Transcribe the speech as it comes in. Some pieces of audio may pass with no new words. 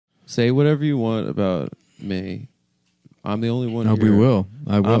Say whatever you want about me. I'm the only one. No, here. we will.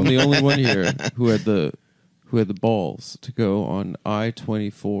 I will. I'm the only one here who had the balls to go on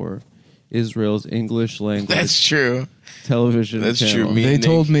I24, Israel's English language. That's true. Television. That's channel. true. They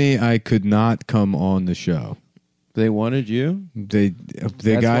told me I could not come on the show. They wanted you. The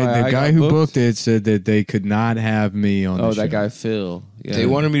guy who booked it said that they could not have me on the show. Oh, that guy Phil. Yeah. They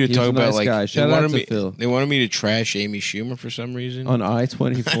wanted me to He's talk a about nice guy. Shout out to Phil. They wanted me to trash Amy Schumer for some reason. On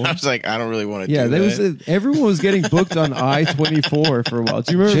I24. I was like, I don't really want to do that. Everyone was getting booked on I24 for a while.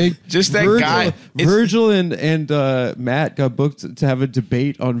 Do you remember? Just that guy. Virgil and Matt got booked to have a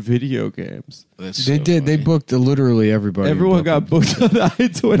debate on video games. They did. They booked literally everybody. Everyone got booked on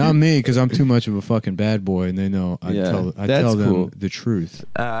I24. Not me, because I'm too much of a fucking bad boy, and they know I tell them the truth.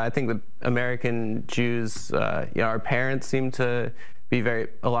 I think the American Jews, our parents seem to be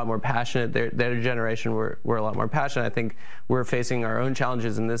a lot more passionate. Their generation were a lot more passionate. I think we're facing our own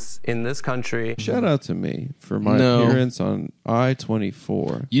challenges in this country. She out to me for my appearance on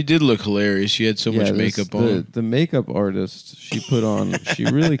I24. You did look hilarious. You had so much makeup on. The makeup artist she put on, she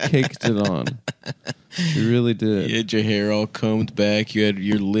really caked it on. She really did. You had your hair all combed back. Your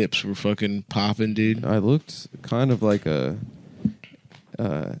lips were fucking popping, dude. I looked kind of like a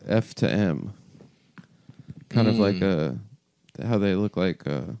F to M. Kind of like how they look like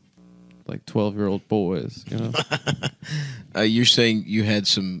 12-year-old boys, you know. You're saying you had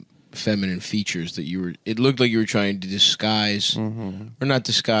some feminine features that you were. It looked like you were trying to disguise, or not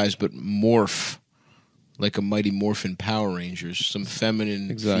disguise, but morph, like a Mighty Morphin Power Rangers, some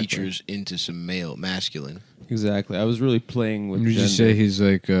feminine features into some masculine. Exactly. I was really playing with. Would you say he's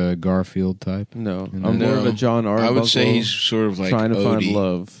like a Garfield type? No, I'm more of a John Arbuckle. I would say he's sort of like trying to Odie. find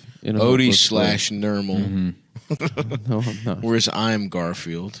love. Odie / Nermal. Mm-hmm. No, I'm not. Whereas I'm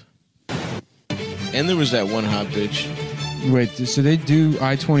Garfield. And there was that one hot bitch. Wait, so they do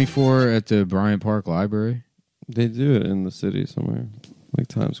I-24 at the Bryant Park Library? They do it in the city somewhere, like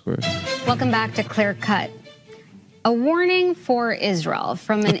Times Square. Welcome back to Clear Cut. A warning for Israel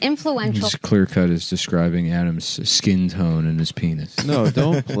from an influential... This Clear Cut is describing Adam's skin tone and his penis. No,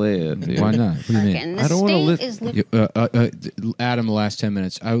 don't play it, dude. Why not? What do you mean? I don't want to listen. Adam, the last 10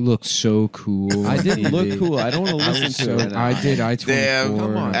 minutes, I look so cool. I didn't look cool. I don't want to listen to it right now. I did I-24. Damn,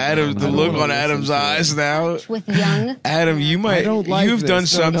 come on. Adam, the look on Adam's eyes now. With young... Adam, you've done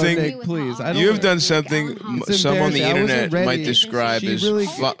something... No, Nick, please. You've done something some on the internet ready. might describe as really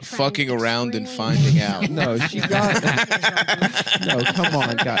fucking around and finding out. No, she got... No, come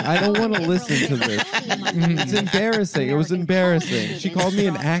on, guy. I don't want to listen to this. It's embarrassing. It was embarrassing. She called me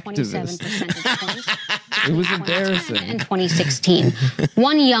an activist. It was embarrassing. In 2016,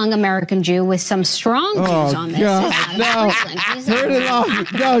 one young American Jew with some strong views on this is Adam Friedland. He's turn it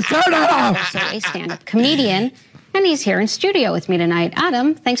off. No, turn it off. A stand-up comedian. And he's here in studio with me tonight.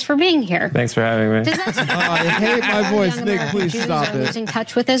 Adam, thanks for being here. Thanks for having me. Does that I hate my voice. Nick, please stop it. Losing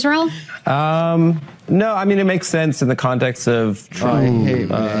touch with Israel? No, I mean, it makes sense in the context of Trump. I hate in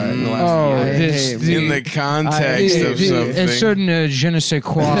the last in the context of something. A certain je ne sais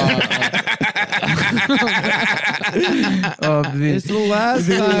quoi. It's the last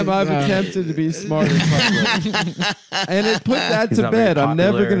time I've attempted to be smart in public. And it put that to bed. I'm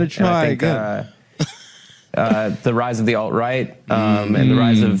never going to try again. The rise of the alt-right and the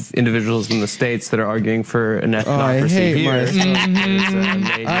rise of individuals in the states that are arguing for an ethnocracy here.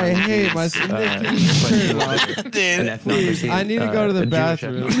 I hate myself. Please, I need to go to the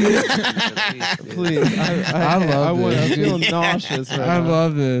bathroom. Please. I feel nauseous right now. I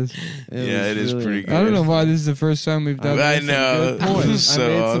love this. It is pretty good. I don't know why this is the first time we've done I this. know. I made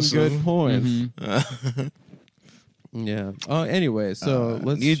awesome. some good points. Yeah. Oh, anyway, so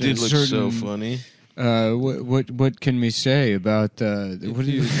let's. You did look so funny. What can we say about what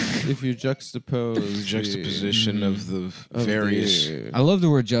do you if you juxtaposition of the various? I love the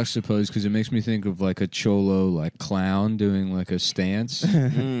word juxtapose because it makes me think of like a cholo, like clown doing like a stance.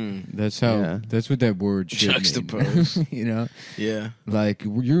 That's how. That's what that word should juxtapose. mean. You know. Yeah. Like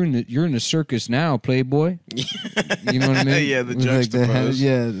you're in the circus now, Playboy. You know what I mean? Yeah, the with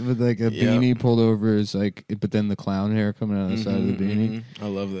juxtapose. With like a beanie pulled over is like, but then the clown hair coming out of the side of the beanie. I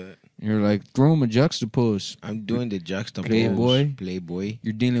love that. You're like, throw him a juxtapose. I'm doing the juxtapose. Playboy.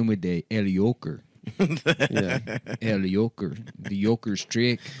 You're dealing with the Elioker. Yeah. The yoker's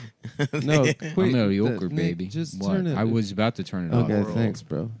trick. No, I'm a yoker, Nick, baby. just What? turn it. I was about to turn it off. Okay, thanks,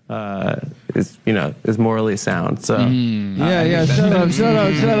 bro. Is morally sound. So Yeah. Shut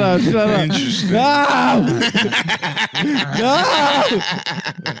up. Interesting. No!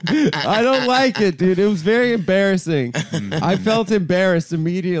 I don't like it, dude. It was very embarrassing. I felt embarrassed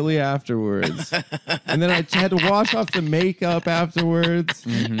immediately afterwards. And then I had to wash off the makeup afterwards.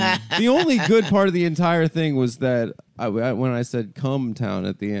 The only good part of the entire thing was that when I said "come town"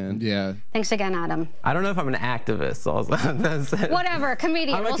 at the end. Yeah. Thanks again, Adam. I don't know if I'm an activist. Also. Whatever,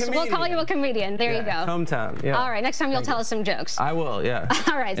 comedian. I'm a We'll call you a comedian. There you go. Hometown. Yeah. All right, next time you'll tell us some jokes. I will. Yeah.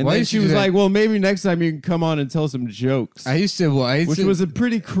 All right. And then she was like, "Well, maybe next time you can come on and tell some jokes." Which was a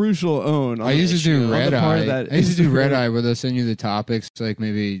pretty crucial own. I used to do Red Eye. I used to do Red Eye where they'll send you the topics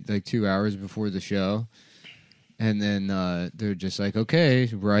maybe 2 hours before the show. And then they're just like, okay,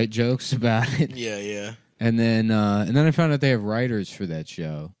 write jokes about it. Yeah. And then I found out they have writers for that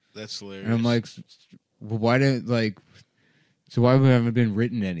show. That's hilarious. And I'm like, well, why haven't been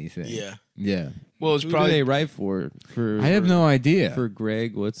written anything? Yeah. Well, it's Who probably do they write for? I have no idea. For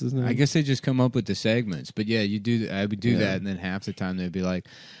Greg, what's his name? I guess they just come up with the segments. But yeah, I would do that, and then half the time they'd be like,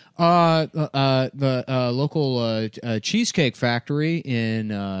 the local cheesecake factory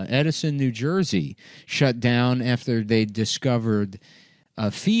in Edison, New Jersey, shut down after they discovered a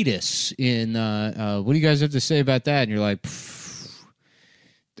fetus in. What do you guys have to say about that? And you're like,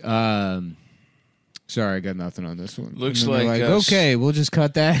 sorry, I got nothing on this one. Looks like okay, we'll just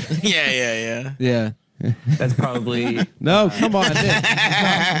cut that. Yeah. That's probably no. Come on, Nick.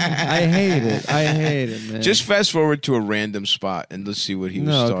 I hate it, man. Just fast forward to a random spot and let's see what he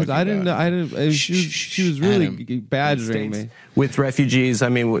was talking about. No, because I didn't. She was really badgering me with refugees. I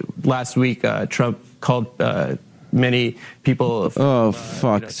mean, last week Trump called many people. Oh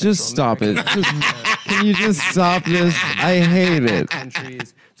fuck! Just stop it. Can you just stop this? I hate it.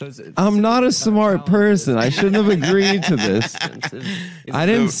 Countries. So I'm not a smart person. I shouldn't have agreed to this. I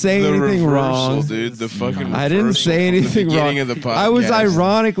didn't say anything wrong, dude. The fucking I didn't say anything wrong. Of the podcast. I was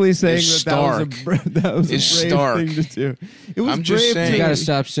ironically saying that was a brave thing to do. It was I'm just brave. saying. You gotta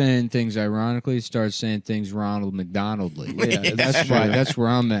stop saying things ironically. Start saying things Ronald McDonaldly. Yeah, that's why. That's where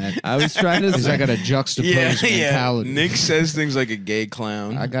I'm at. I was trying to. Because I got a juxtaposed mentality. Nick says things like a gay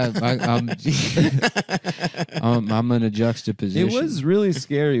clown. I'm in a juxtaposition. It was really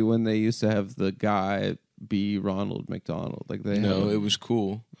scary when they used to have the guy be Ronald McDonald. Like they. It was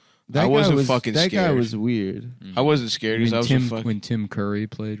cool. That I wasn't guy fucking that scared. That guy was weird. I wasn't scared because I was when Tim Curry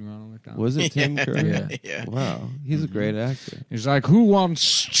played Ronald McDonald. Was it Tim Curry? Yeah. Wow, he's a great actor. He's like, who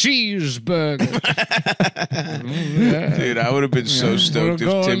wants cheeseburger? Dude, I would have been so stoked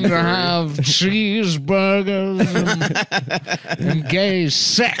We're if Tim going to Curry. have cheeseburgers and gay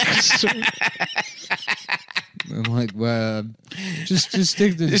sex. I'm like, well, just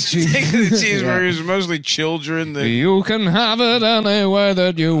stick to the cheeseburgers. Yeah. Mostly children. You can have it any way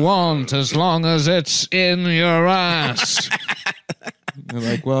that you want as long as it's in your ass. They're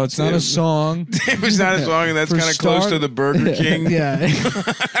like, well, it's not a song. It was not a song, and that's kind of close to the Burger King. Yeah.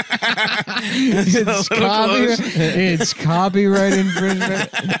 It's copyright infringement.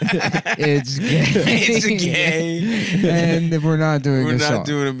 It's gay. It's gay. And we're not doing We're a song. not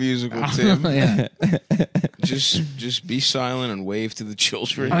doing a musical, Tim. Yeah. Just be silent and wave to the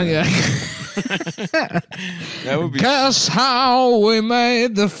children. Yeah. That would be. Guess how we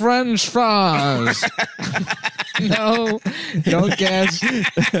made the French fries? No, don't guess. We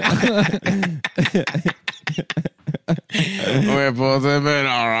put them in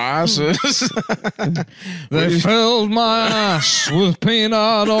our asses. They filled my ass with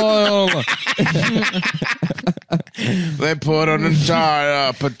peanut oil. They put an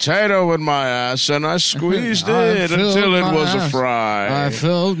entire potato in my ass, and I squeezed it until it was a fry. I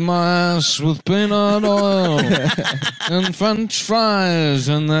filled my ass with peanut oil and French fries,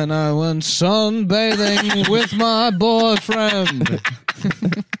 and then I went sunbathing with my boyfriend.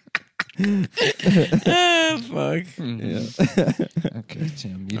 Fuck. Yeah. Okay,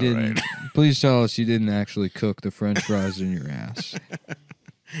 Tim, you didn't. Right. Please tell us you didn't actually cook the French fries in your ass.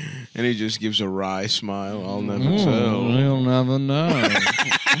 And he just gives a wry smile. I'll never tell. You'll never know.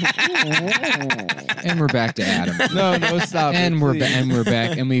 And we're back to Adam. No, stop. And we're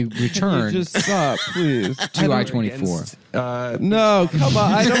back, and we return. Just stop, please. To I24. No, come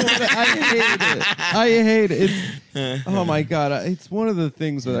on. I hate it. It's, oh my god, it's one of the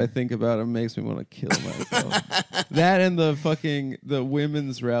things that I think about. It makes me want to kill myself. That and the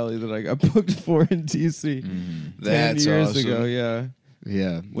women's rally that I got booked for in DC 10 years ago. Yeah.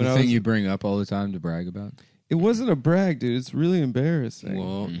 Yeah, the thing you bring up all the time to brag about. It wasn't a brag, dude. It's really embarrassing.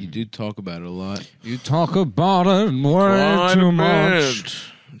 Well, you do talk about it a lot. You talk about it way Quite too a much. bit.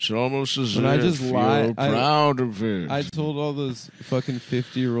 It's almost as When if I just you're lie- proud of it. I told all those fucking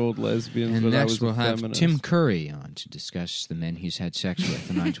 50-year-old lesbians And that I next was we'll a have feminist. Tim Curry on to discuss the men he's had sex with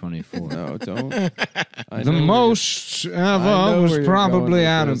in I-24. No, don't. I The know most where I know ever was where you're probably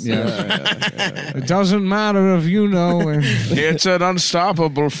going with Adam. this. Yeah. It doesn't matter if you know. It's an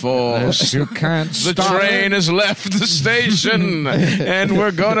unstoppable force. You can't The stop train has left the station, and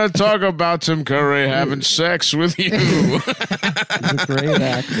we're gonna talk about Tim Curry having sex with you. He's a great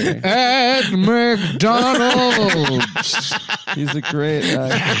actor. at McDonald's. He's a great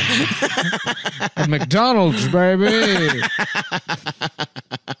actor. At McDonald's, baby.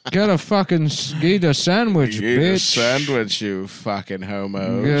 Get a fucking eat a sandwich, Eat a bitch. sandwich, you fucking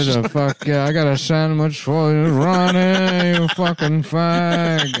homos. Get a fuck yeah! I got a sandwich for you, Ronnie. You fucking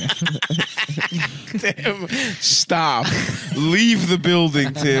fag. Tim, stop. Leave the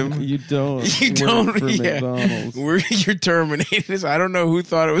building, Tim. You don't. You work don't. for Yeah. McDonald's. You're terminated. I don't know who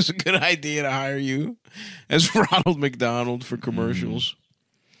thought it was a good idea to hire you as Ronald McDonald for commercials.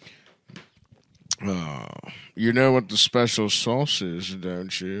 Oh, you know what the special sauce is,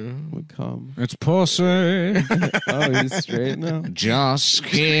 don't you? Would come. It's pussy. Oh, he's straight now. Just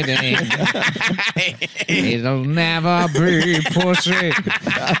kidding. It'll never be pussy.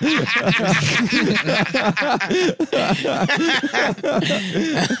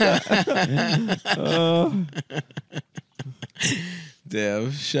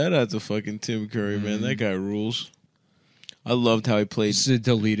 Damn, shout out to fucking Tim Curry, man. That guy rules. I loved how he played. It's a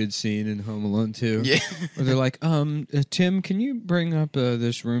deleted scene in Home Alone 2. Yeah. Where they're like, Tim, can you bring up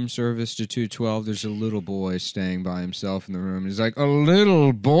this room service to 212? There's a little boy staying by himself in the room. He's like, a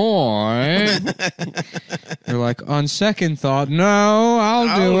little boy? They're like, on second thought, no,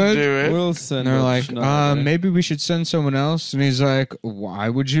 I'll do it. We'll send And they're up like, Schneider. maybe we should send someone else. And he's like, why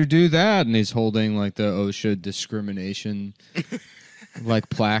would you do that? And he's holding like the OSHA discrimination like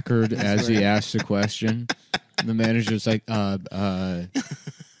placard as he asks the question. And the manager's like, go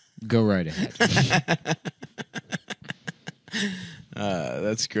right ahead.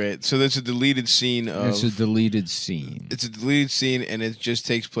 That's great. So there's a deleted scene of. It's a deleted scene. It's a deleted scene, and it just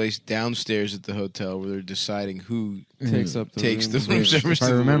takes place downstairs at the hotel where they're deciding who takes up the takes room the room service. service. If I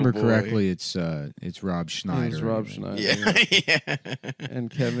to the remember little boy. correctly, it's Rob Schneider. It was Rob Schneider. Yeah, yeah.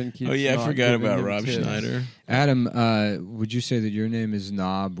 And Kevin keeps Oh yeah, I not forgot giving about him Rob tips. Schneider. Adam, would you say that your name is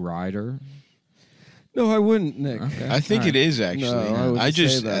Knob Ryder? No, I wouldn't, Nick. Okay. I think All it is actually. No, I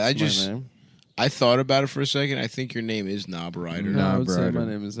just, say that's my name. I thought about it for a second. I think your name is Knob Ryder. No, I would Knob say Ryder. my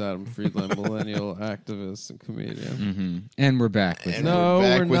name is Adam Friedland, millennial activist and comedian. Mm-hmm. And we're back with And No, we're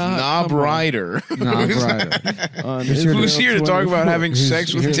back we're with not. Knob Come on. Ryder. Knob Ryder. On Who's here to- Who's here to talk about 24. having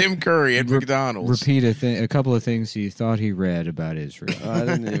sex with here- Tim Curry at McDonald's? Repeat a couple of things he thought he read about Israel. I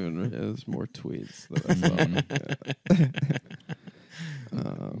didn't even. There's more tweets that I saw.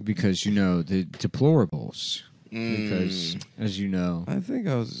 Because you know the deplorables. Because as you know, I think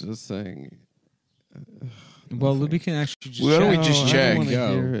I was just saying. well, we can actually just Why don't we check. just I don't check? wanna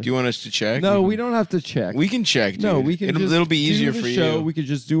Go. hear it. Do you want us to check? No, we don't have to check. We can check. Dude. No, we can. It'll be do easier the for show. you. We could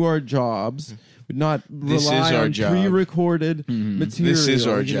just do our jobs. Not This rely is our on job. pre-recorded material. This is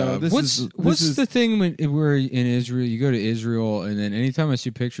our you know, job. this What's is the thing when we're in Israel? You go to Israel, and then anytime I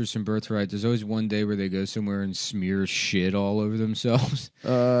see pictures from Birthright, there's always one day where they go somewhere and smear shit all over themselves.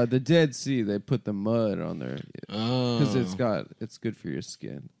 the Dead Sea. They put the mud on there because Oh. it's good for your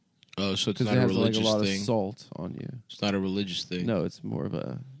skin Oh, so it's because not it a has like a religious lot thing. of salt on you. It's not a religious thing. No, it's more of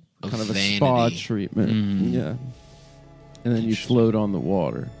a Of kind of a vanity. spa treatment. Mm. Yeah, and then you float on the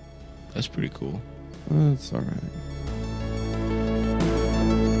water. That's pretty cool. That's all right.